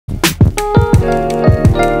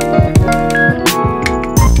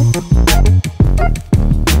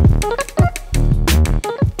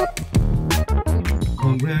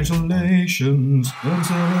and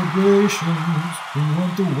celebrations. We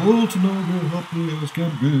want the world to know that our players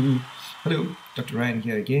can be. Hello, Dr. Ryan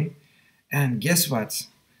here again. And guess what?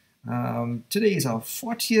 Today is our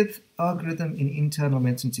 40th algorithm in internal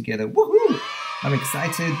medicine together. Woohoo! I'm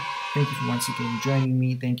excited. Thank you for once again joining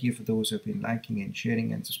me. Thank you for those who have been liking and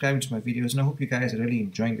sharing and subscribing to my videos. And I hope you guys are really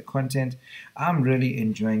enjoying the content. I'm really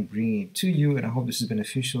enjoying bringing it to you, and I hope this is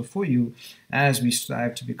beneficial for you as we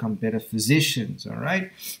strive to become better physicians. All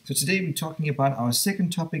right. So today we're talking about our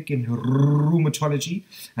second topic in rheumatology,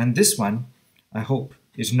 and this one, I hope,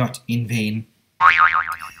 is not in vain.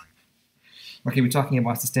 Okay, we're talking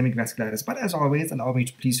about systemic vasculitis, but as always, allow me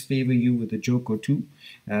to please favor you with a joke or two.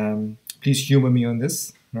 Please humor me on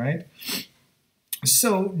this, right?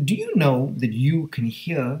 So, do you know that you can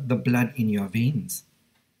hear the blood in your veins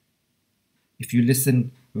if you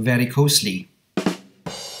listen very closely?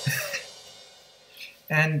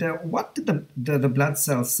 And what did the blood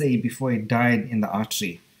cell say before it died in the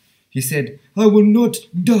artery? He said, "I will not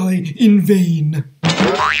die in vain."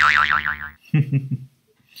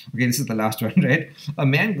 Okay, this is the last one, right? A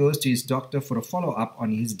man goes to his doctor for a follow-up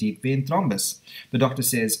on his deep vein thrombus. The doctor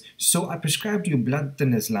says, "So I prescribed you blood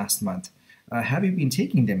thinners last month. Have you been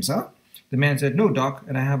taking them, sir?" The man said, "No, doc,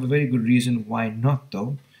 and I have a very good reason why not,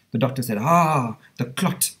 though." The doctor said, "The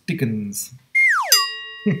clot thickens."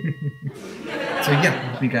 So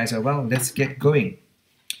yeah, hope you guys are well. Let's get going.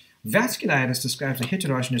 Vasculitis describes a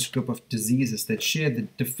heterogeneous group of diseases that share the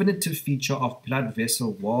definitive feature of blood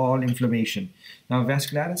vessel wall inflammation. Now,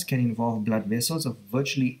 vasculitis can involve blood vessels of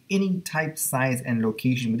virtually any type, size, and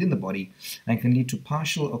location within the body and can lead to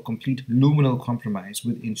partial or complete luminal compromise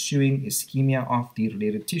with ensuing ischemia of the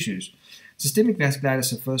related tissues. Systemic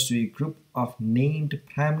vasculitis refers to a group of named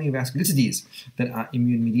primary vasculitides that are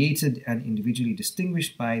immune-mediated and individually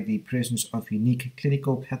distinguished by the presence of unique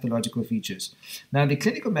clinical pathological features. Now, the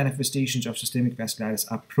clinical manifestations of systemic vasculitis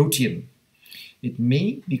are protean. It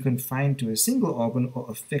may be confined to a single organ or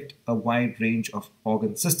affect a wide range of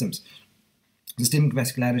organ systems. Systemic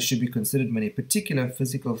vasculitis should be considered when a particular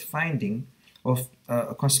physical finding of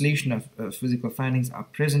a constellation of physical findings are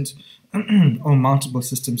present or multiple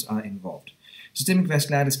systems are involved. Systemic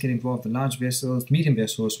vasculitis can involve the large vessels, medium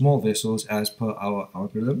vessels, small vessels as per our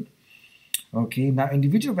algorithm. Okay, now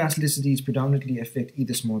individual vasculitides predominantly affect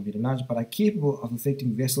either small, medium, large, but are capable of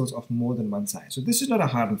affecting vessels of more than one size. So this is not a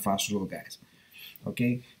hard and fast rule, guys.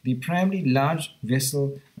 Okay, the primary large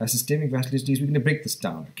vessel systemic vasculitides, we're going to break this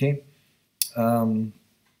down, okay?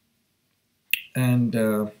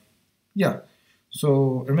 Yeah.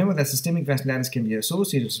 So remember that systemic vasculitis can be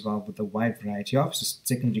associated as well with a wide variety of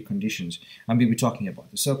secondary conditions, and we'll be talking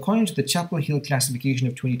about this. So according to the Chapel Hill classification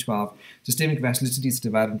of 2012, systemic vasculitis is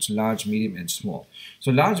divided into large, medium, and small.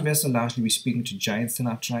 So large vessel, largely we're speaking to giant cell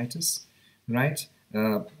arteritis, right?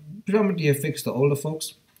 Predominantly affects the older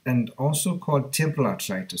folks and also called temporal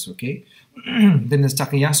arteritis, okay? Then there's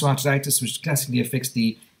Takayasu arteritis, which classically affects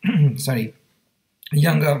the,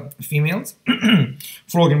 younger females.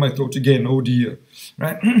 Frog in my throat again, oh dear,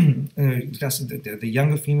 right? That's the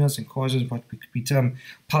younger females and causes what we term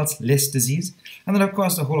pulse-less disease. And then, of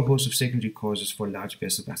course, a whole host of secondary causes for large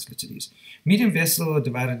vessel vasculitides. Medium vessel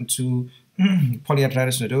divided into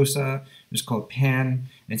polyarteritis nodosa, which is called PAN,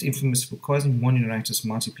 and it's infamous for causing mononeuritis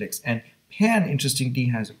multiplex. And PAN, interestingly,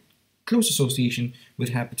 has a close association with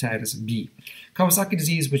hepatitis B. Kawasaki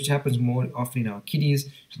disease, which happens more often in our kiddies,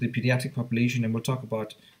 to the pediatric population, and we'll talk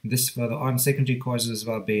about this further on. Secondary causes as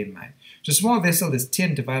well, bear in mind. So small vessel is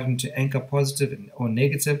 10 divided into ANCA positive or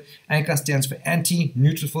negative. ANCA stands for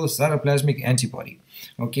anti-neutrophil cytoplasmic antibody.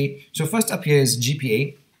 Okay, so first up here is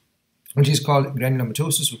GPA, which is called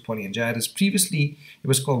granulomatosis with polyangiitis. Previously, it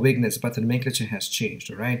was called Wegener's, but the nomenclature has changed,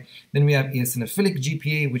 all right? Then we have eosinophilic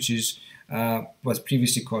GPA, which is was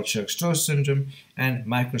previously called Churg-Strauss syndrome, and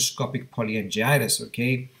microscopic polyangiitis,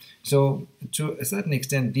 okay? So to a certain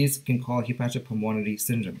extent, these can call hepatopulmonary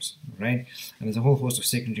syndromes, right? And there's a whole host of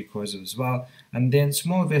secondary causes as well. And then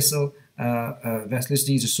small vessel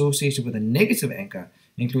vasculitides associated with a negative ANCA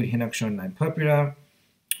include henoch-9 purpura,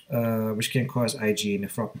 which can cause IgA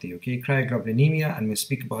nephropathy, okay? Cryoglobulinemia, and we'll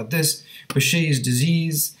speak about this. Behçet's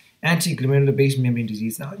disease, anti-glomerular base membrane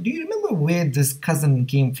disease. Now, do you remember where this cousin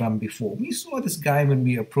came from before? We saw this guy when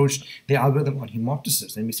we approached the algorithm on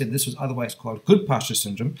hemoptysis, and we said this was otherwise called Goodpasture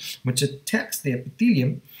syndrome, which attacks the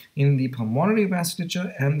epithelium in the pulmonary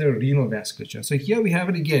vasculature and the renal vasculature. So here we have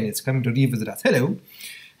it again. It's coming to revisit us. Hello.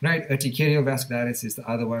 Right, urticarial vasculitis is the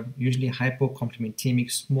other one, usually hypocomplementemic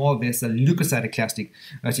small vessel leukocytoclastic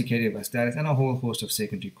urticarial vasculitis, and a whole host of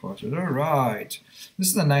secondary causes. All right, this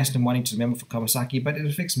is a nice mnemonic to remember for Kawasaki, but it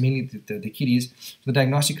affects mainly the kiddies. So the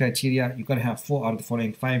diagnostic criteria, you've got to have 4 out of the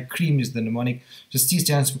following 5. CREAM is the mnemonic. So C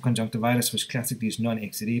stands for conjunctivitis, which classically is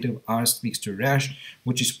non-exudative. R speaks to rash,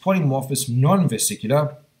 which is polymorphous,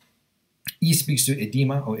 non-vesicular. E speaks to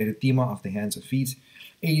edema or erythema of the hands or feet.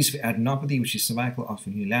 A is for adenopathy, which is cervical,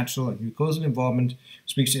 often unilateral, and mucosal involvement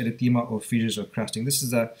speaks to erythema or fissures or crusting. This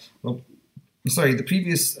is the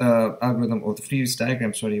previous algorithm or the previous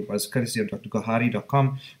diagram, was courtesy of Dr.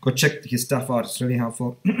 Gohari.com. Go check his stuff out. It's really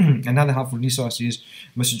helpful. Another helpful resource is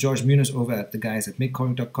Mr. George Muniz over at the guys at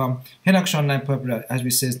midcomic.com. Henoch-Schönlein purpura, as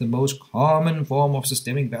we say, is the most common form of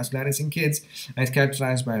systemic vasculitis in kids. It's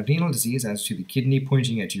characterized by renal disease, as to the kidney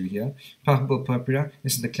pointing at you here. Palpable purpura.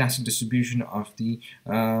 This is the classic distribution of the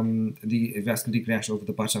vasculitic rash over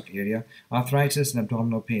the buttock area. Arthritis and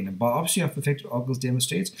abdominal pain. A biopsy of affected organs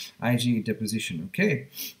demonstrates IgE deposition. Okay,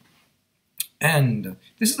 and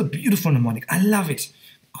this is a beautiful mnemonic. I love it.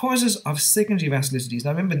 Causes of secondary vasculitides.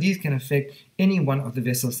 Now remember, these can affect any one of the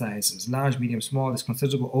vessel sizes, large, medium, small. There's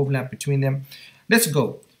considerable overlap between them. Let's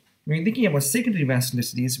go. When we're thinking about secondary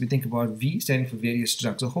vasculitides, we think about V standing for various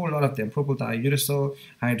drugs, a whole lot of them: propylthiouracil,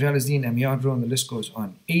 hydralazine, amiodarone, and the list goes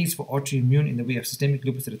on. A is for autoimmune in the way of systemic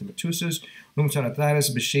lupus erythematosus, rheumatoid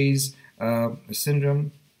arthritis, Behçet's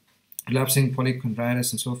syndrome, relapsing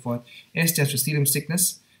polychondritis, and so forth. S stands for serum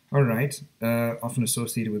sickness, all right, often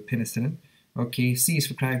associated with penicillin. Okay, C is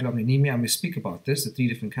for cryoglobulinemia, and we speak about this, the 3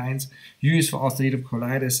 different kinds. U is for ulcerative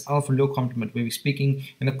colitis, alpha low complement, where we're speaking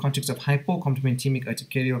in the context of hypocomplementemic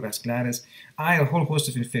urticarial vasculitis. I, a whole host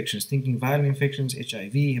of infections, thinking viral infections,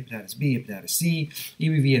 HIV, hepatitis B, hepatitis C,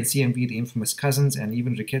 EBV and CMV, the infamous cousins, and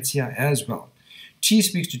even rickettsia as well. T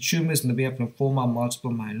speaks to tumors in the way of lymphoma,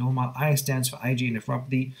 multiple myeloma. I stands for IgA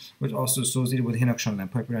nephropathy, which is also associated with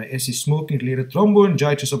Henoch-Schönlein purpura. S is smoking-related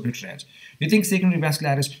thromboangiitis obliterans. You think secondary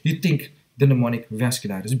vasculitis, you think the mnemonic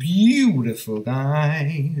vasculitis. Beautiful,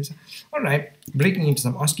 guys. All right, breaking into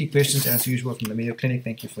some OSCE questions as usual from the Mayo Clinic.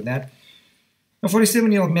 Thank you for that. A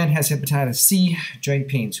 47-year-old man has hepatitis C, joint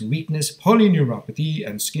pains, weakness, polyneuropathy,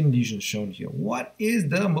 and skin lesions shown here. What is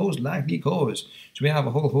the most likely cause? So we have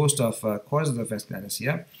a whole host of causes of vasculitis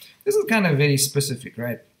here. This is kind of very specific,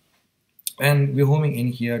 right? And we're homing in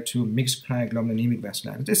here to mixed cryoglobulinemic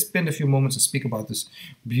vasculitis. Let's spend a few moments and speak about this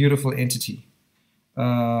beautiful entity.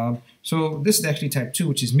 So this is actually type 2,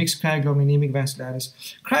 which is mixed cryoglobulinemic vasculitis.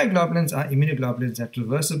 Cryoglobulins are immunoglobulins that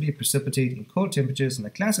reversibly precipitate in cold temperatures and are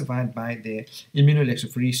classified by their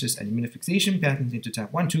immunoelectrophoresis and immunofixation patterns into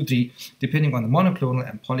type 1, 2, 3, depending on the monoclonal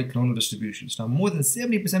and polyclonal distributions. Now, more than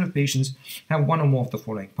 70% of patients have one or more of the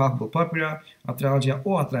following: palpable purpura, arthralgia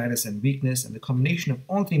or arthritis, and weakness, and the combination of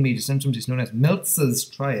all 3 major symptoms is known as Meltzer's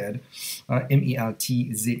triad,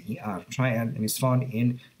 M-E-L-T-Z-E-R, triad, and is found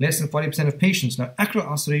in less than 40% of patients. Now, acral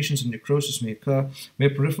ulcerations and necrosis may occur where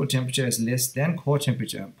peripheral temperature is less than core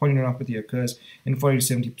temperature. Polyneuropathy occurs in 40 to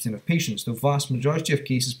 70% of patients. The vast majority of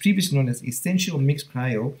cases previously known as essential mixed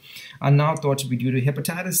cryo are now thought to be due to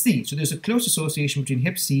hepatitis C. So there's a close association between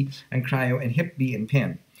hep C and cryo and hep B and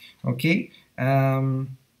PAN. Okay?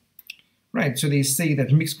 Right, so they say that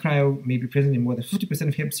mixed cryo may be present in more than 50%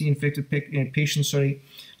 of hep C infected patients.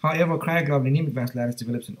 However, cryoglobulinemic vasculitis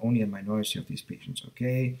develops in only a minority of these patients.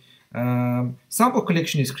 Okay? Sample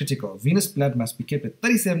collection is critical. Venous blood must be kept at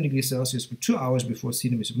 37 degrees Celsius for 2 hours before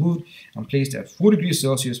serum is removed and placed at 4 degrees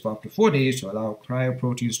Celsius for up to 4 days to allow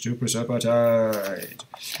cryoproteins to precipitate.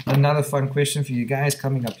 Another fun question for you guys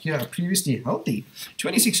coming up here. A previously healthy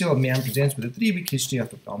 26-year-old man presents with a 3-week history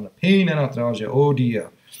of abdominal pain and arthralgia. Oh dear.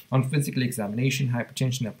 On physical examination,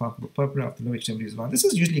 hypertension and palpable purpura of the lower extremities. This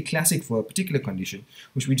is usually classic for a particular condition,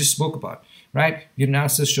 which we just spoke about, right?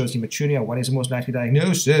 Urinalysis shows hematuria. What is the most likely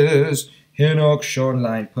diagnosis?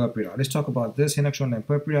 Henoch-Schönlein purpura. Let's talk about this. Henoch-Schönlein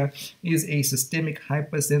purpura is a systemic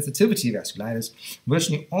hypersensitivity vasculitis.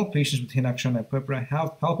 Virtually all patients with Henoch-Schönlein purpura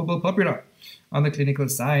have palpable purpura. Other clinical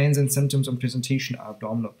signs and symptoms on presentation are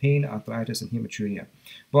abdominal pain, arthritis, and hematuria.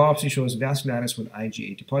 Biopsy shows vasculitis with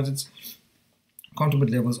IgA deposits.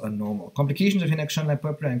 Complement levels are normal. Complications of Henoch-Schönlein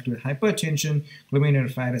purpura include hypertension,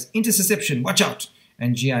 glomerulonephritis, interception, watch out,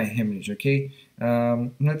 and GI hemorrhage. Okay, I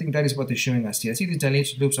think that is what they're showing us here. See these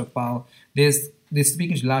dilated loops of bowel. They're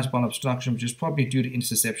speaking to large bowel obstruction, which is probably due to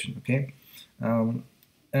interception. Okay,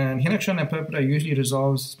 and Henoch-Schönlein purpura usually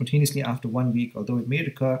resolves spontaneously after 1 week, although it may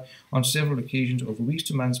recur on several occasions over weeks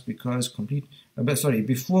to months before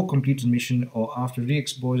complete remission or after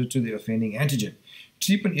re-exposure to the offending antigen.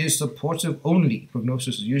 Treatment is supportive only.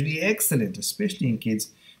 Prognosis is usually excellent, especially in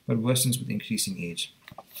kids, but worsens with increasing age.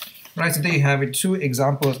 Right, so there you have it. 2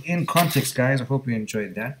 examples in context, guys. I hope you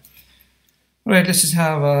enjoyed that. All right, let's just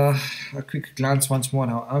have a quick glance once more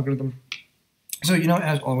at our algorithm. So,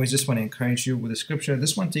 as always, just want to encourage you with a scripture.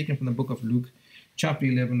 This one taken from the book of Luke, chapter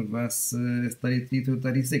 11, verse 33 to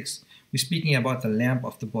 36. We're speaking about the lamp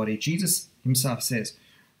of the body. Jesus himself says,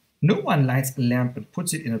 "No one lights a lamp and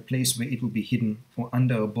puts it in a place where it will be hidden or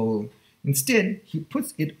under a bowl. Instead, he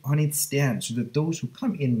puts it on its stand so that those who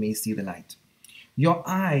come in may see the light. Your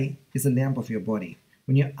eye is the lamp of your body.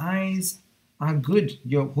 When your eyes are good,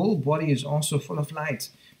 your whole body is also full of light.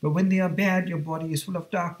 But when they are bad, your body is full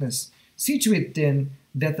of darkness. See to it then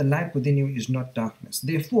that the light within you is not darkness.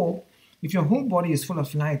 Therefore, if your whole body is full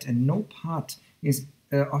of light and no part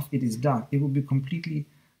of it is dark, it will be completely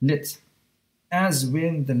lit, as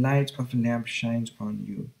when the light of a lamp shines on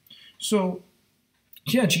you." So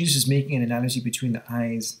here Jesus is making an analogy between the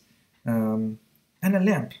eyes and a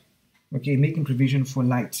lamp, okay, making provision for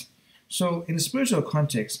light. So in the spiritual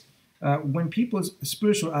context, when people's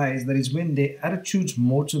spiritual eyes, that is when their attitudes,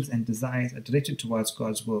 motives, and desires are directed towards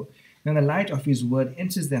God's will, then the light of His word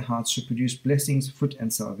enters their hearts to produce blessings, fruit,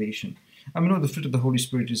 and salvation. We know the fruit of the Holy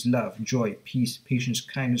Spirit is love, joy, peace, patience,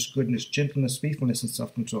 kindness, goodness, gentleness, faithfulness, and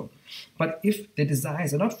self-control. But if their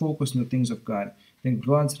desires are not focused on the things of God, then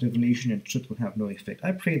God's revelation and truth will have no effect.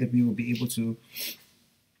 I pray that we will be able to,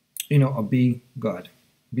 obey God,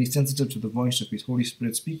 be sensitive to the voice of His Holy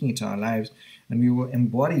Spirit speaking into our lives, and we will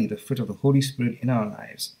embody the fruit of the Holy Spirit in our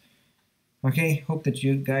lives. Okay, hope that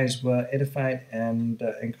you guys were edified and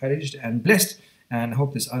encouraged and blessed, and I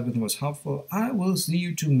hope this algorithm was helpful. I will see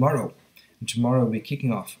you tomorrow. And tomorrow we're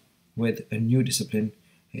kicking off with a new discipline,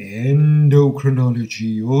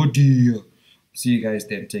 endocrinology. Oh dear. See you guys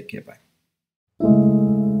then. Take care. Bye.